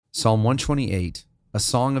Psalm 128, a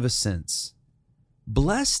song of ascents.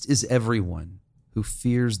 Blessed is everyone who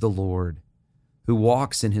fears the Lord, who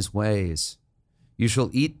walks in his ways. You shall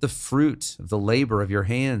eat the fruit of the labor of your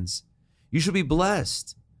hands. You shall be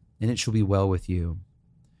blessed, and it shall be well with you.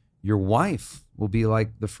 Your wife will be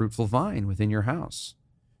like the fruitful vine within your house.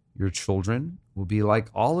 Your children will be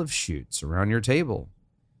like olive shoots around your table.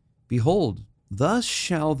 Behold, thus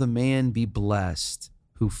shall the man be blessed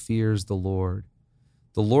who fears the Lord.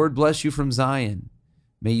 The Lord bless you from Zion.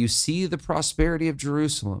 May you see the prosperity of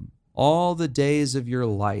Jerusalem all the days of your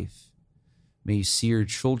life. May you see your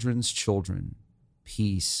children's children.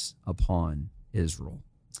 Peace upon Israel.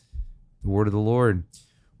 The word of the Lord.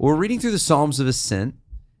 Well, we're reading through the Psalms of Ascent,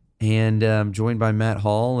 and I'm joined by Matt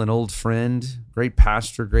Hall, an old friend, great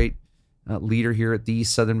pastor, great leader here at the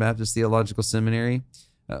Southern Baptist Theological Seminary.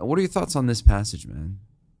 What are your thoughts on this passage, man?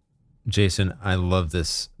 Jason, I love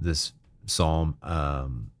this psalm.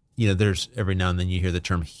 There's every now and then you hear the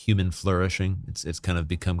term human flourishing. It's kind of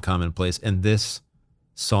become commonplace, and this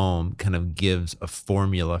psalm kind of gives a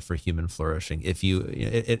formula for human flourishing.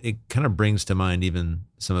 It kind of brings to mind even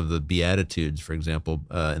some of the Beatitudes, for example,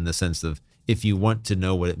 in the sense of, if you want to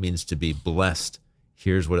know what it means to be blessed,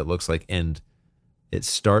 here's what it looks like. And it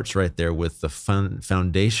starts right there with the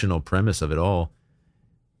foundational premise of it all.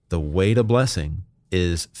 The way to blessing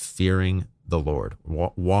is fearing the Lord,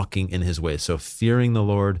 walking in his ways. So fearing the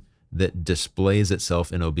Lord that displays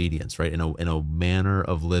itself in obedience, right? In a manner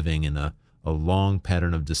of living, in a long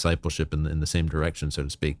pattern of discipleship in the same direction, so to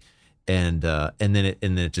speak. And then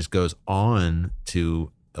it just goes on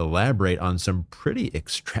to elaborate on some pretty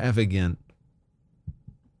extravagant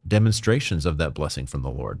demonstrations of that blessing from the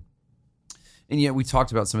Lord. And yet we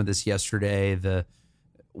talked about some of this yesterday.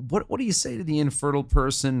 What do you say to the infertile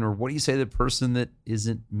person, or what do you say to the person that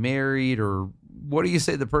isn't married, or what do you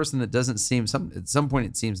say to the person that doesn't seem, at some point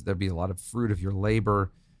it seems that there'll be a lot of fruit of your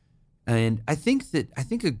labor? And I think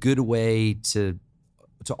a good way to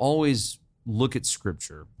always look at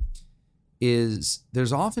Scripture is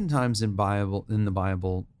there's oftentimes in the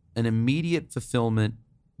Bible an immediate fulfillment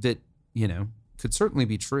that could certainly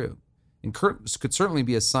be true and could certainly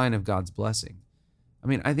be a sign of God's blessing. I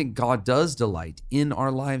mean, I think God does delight in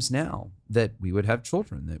our lives now that we would have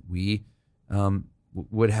children, that we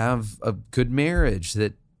would have a good marriage,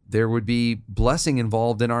 that there would be blessing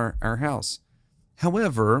involved in our house.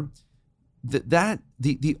 However,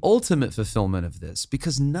 the ultimate fulfillment of this,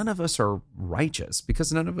 because none of us are righteous,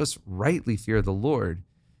 because none of us rightly fear the Lord,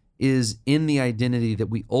 is in the identity that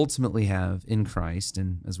we ultimately have in Christ.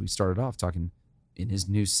 And as we started off talking, in his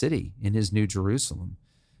new city, in his new Jerusalem.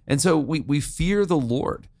 And so we fear the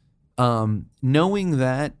Lord, knowing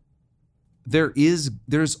that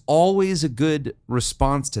there's always a good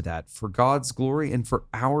response to that for God's glory and for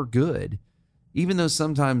our good, even though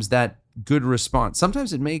sometimes that good response,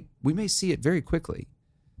 sometimes we may see it very quickly.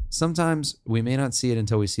 Sometimes we may not see it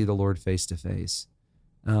until we see the Lord face to face.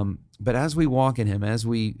 But as we walk in him, as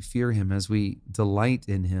we fear him, as we delight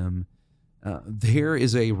in him, there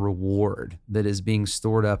is a reward that is being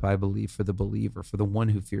stored up, I believe, for the believer, for the one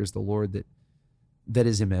who fears the Lord, that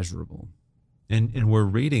is immeasurable. And we're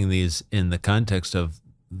reading these in the context of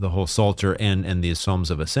the whole Psalter and these Psalms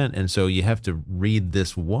of Ascent. And so you have to read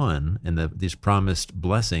this one and these promised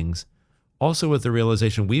blessings also with the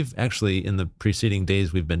realization we've actually, in the preceding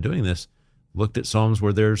days we've been doing this, looked at Psalms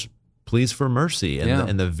where there's pleas for mercy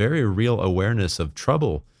and the very real awareness of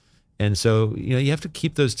trouble. And so, you have to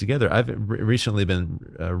keep those together. I've recently been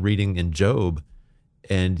reading in Job,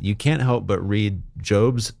 and you can't help but read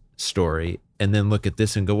Job's story and then look at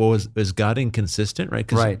this and go, well, is God inconsistent,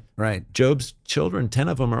 right? Right. Job's children, 10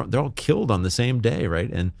 of them, they're all killed on the same day, right?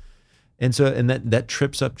 And so that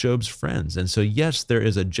trips up Job's friends. And so, yes, there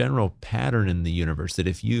is a general pattern in the universe that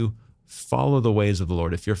if you follow the ways of the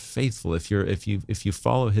Lord, if you're faithful, if you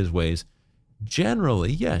follow his ways,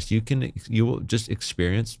 generally, yes, you will just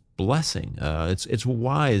experience blessing. It's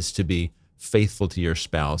wise to be faithful to your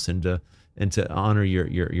spouse and to honor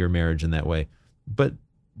your marriage in that way. But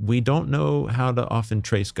we don't know how to often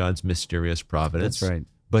trace God's mysterious providence. That's right.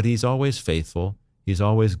 But he's always faithful. He's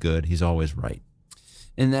always good. He's always right.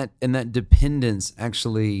 And that dependence,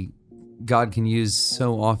 actually, God can use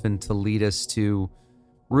so often to lead us to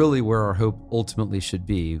really where our hope ultimately should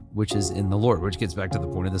be, which is in the Lord, which gets back to the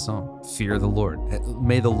point of the song. Fear the Lord.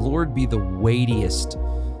 May the Lord be the weightiest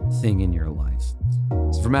thing in your life.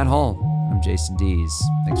 So for Matt Hall, I'm Jason Dees.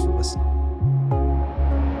 Thanks for listening.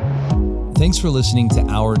 Thanks for listening to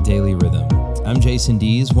Our Daily Rhythm. I'm Jason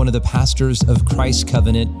Dees, one of the pastors of Christ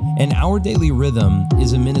Covenant, and Our Daily Rhythm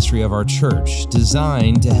is a ministry of our church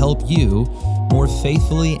designed to help you more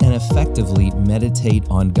faithfully and effectively meditate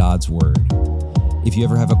on God's Word. If you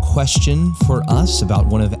ever have a question for us about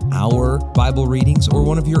one of our Bible readings or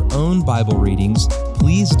one of your own Bible readings,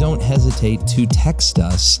 please don't hesitate to text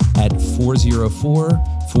us at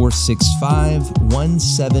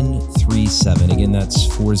 404-465-1737. Again, that's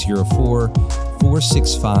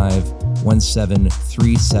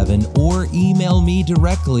 404-465-1737. Or email me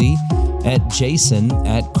directly at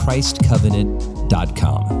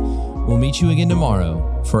jason@christcovenant.com. We'll meet you again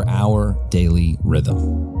tomorrow for Our Daily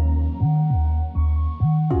Rhythm.